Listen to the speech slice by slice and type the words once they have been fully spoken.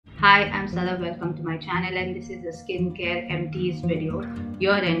Hi, I'm Sadaf. Welcome to my channel, and this is a skincare empties video,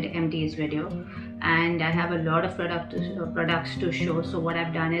 year-end empties video. And I have a lot of products to show. So what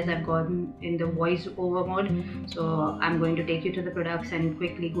I've done is I've gone in the voice over mode. So I'm going to take you to the products and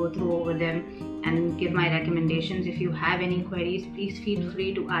quickly go through over them and give my recommendations. If you have any queries, please feel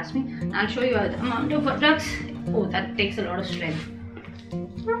free to ask me. And I'll show you the amount of products. Oh, that takes a lot of strength.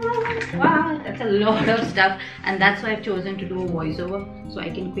 Wow, that's a lot of stuff, and that's why I've chosen to do a voiceover, so I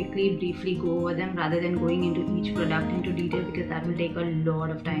can quickly briefly go over them rather than going into each product into detail, because that will take a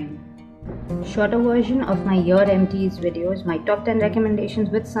lot of time. Shorter version of my year empties videos, my top 10 recommendations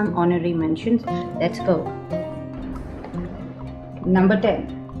with some honorary mentions. Let's go. Number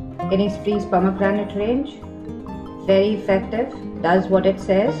 10, Innisfree's pomegranate range. Very effective, does what it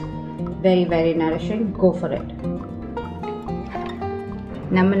says, very nourishing. Go for it.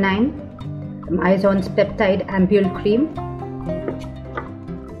 Number 9, Mizon's Peptide Ampule Cream.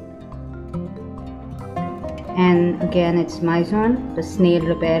 And again, it's Mizon, the Snail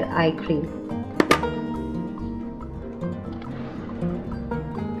Repair Eye Cream.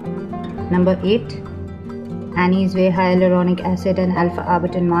 Number 8, Innisfree Hyaluronic Acid and Alpha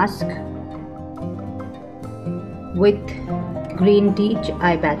Arbutin Mask with green tea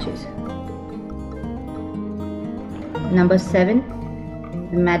eye patches. Number 7,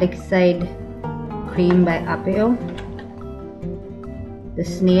 the Medicide Cream by Apeo, the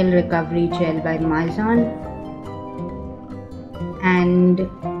Snail Recovery Gel by Mizon, and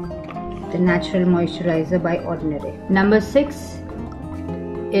the Natural Moisturizer by Ordinary. Number 6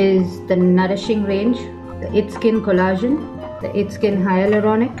 is the Nourishing range, the It Skin Collagen, the It Skin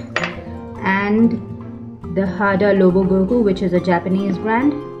Hyaluronic, and the Hada Lobo Goku, which is a Japanese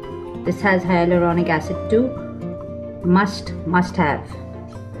brand. This has hyaluronic acid too. Must have.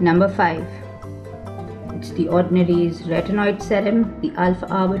 Number 5, it's the Ordinary's Retinoid Serum, the Alpha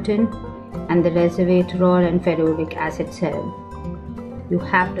Arbutin, and the Resveratrol and Ferulic Acid Serum. You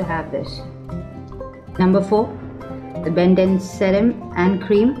have to have this. Number 4, the Bendens Serum and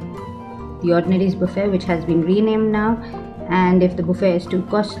Cream, the Ordinary's Buffet, which has been renamed now, and if the buffet is too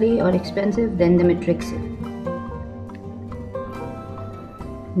costly or expensive, then the Matrixil.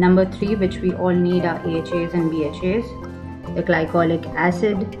 Number 3, which we all need, are AHAs and BHAs. The Glycolic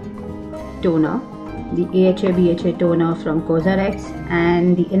Acid Toner, the AHA BHA Toner from Cosrx,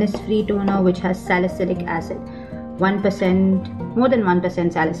 and the Innisfree Toner, which has salicylic acid, 1%, more than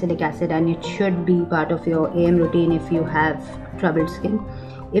 1% salicylic acid, and it should be part of your AM routine if you have troubled skin.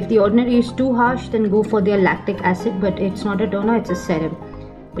 If the Ordinary is too harsh, then go for their lactic acid, but it's not a toner, it's a serum,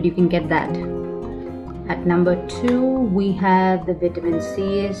 but you can get that. At number 2, we have the vitamin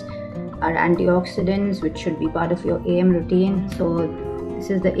C's, our antioxidants, which should be part of your AM routine. So this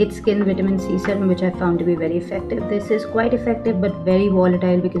is the It Skin Vitamin C Serum, which I found to be very effective. This is quite effective but very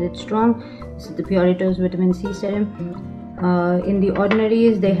volatile because it's strong. This is the Puritos Vitamin C Serum. In the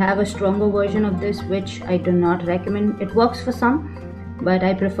Ordinaries, they have a stronger version of this, which I do not recommend. It works for some, but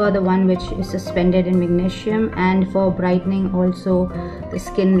I prefer the one which is suspended in magnesium, and for brightening also the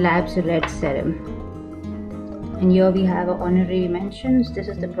Skin Labs Red Serum. And here we have our honorary mentions. This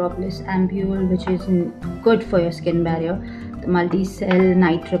is the Propolis Ampule, which is good for your skin barrier. The Multi-Cell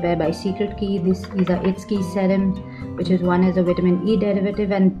Night Repair by Secret Key. These are It's Key serums, which is one is a vitamin E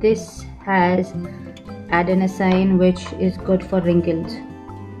derivative, and this has adenosine, which is good for wrinkles.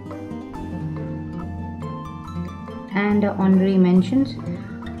 And honorary mentions.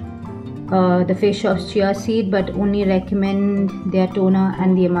 The Face Shop's Chia Seed, but only recommend their toner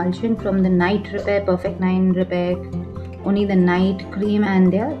and the emulsion. From the Night Repair, Perfect 9 Repair, only the night cream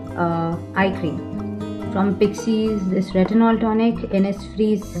and their eye cream. From Pixi's, this Retinol Tonic,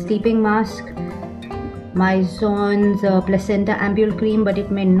 Innisfree's Sleeping Mask, Mizon's Placenta Ampule Cream, but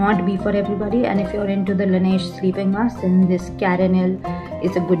it may not be for everybody, and if you're into the Laneige Sleeping Mask, then this Caranil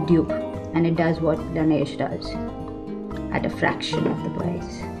is a good dupe, and it does what Laneige does at a fraction of the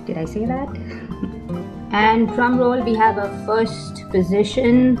price. Did I say that? And drum roll, we have our first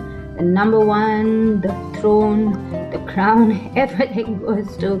position, the number 1, the throne, the crown. Everything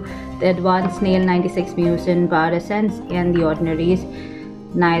goes to the Advanced Nail 96 Mucin Bar Essence and the Ordinary's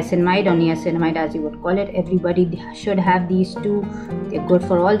Niacinamide, or niacinamide as you would call it. Everybody should have these two. They're good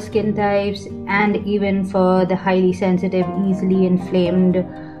for all skin types, and even for the highly sensitive, easily inflamed,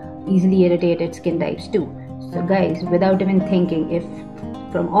 easily irritated skin types too. So guys, without even thinking, if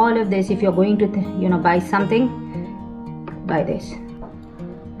from all of this, if you're going to buy something, buy this.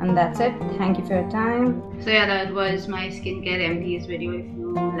 And that's it. Thank you for your time. So yeah, that was my skincare empties video. If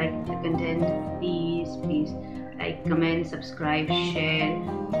you like the content, please like, comment, subscribe, share.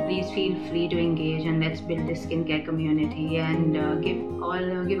 Please feel free to engage, and let's build this skincare community and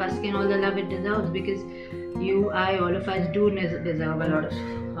give our skin all the love it deserves, because you, I, all of us do deserve a lot of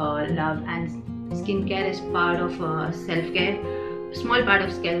love, and skincare is part of self-care, a small part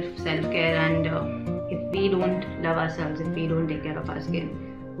of self-care, and if we don't love ourselves, if we don't take care of our skin,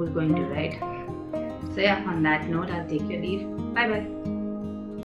 who's going to, right? So yeah, on that note, I'll take your leave. Bye bye.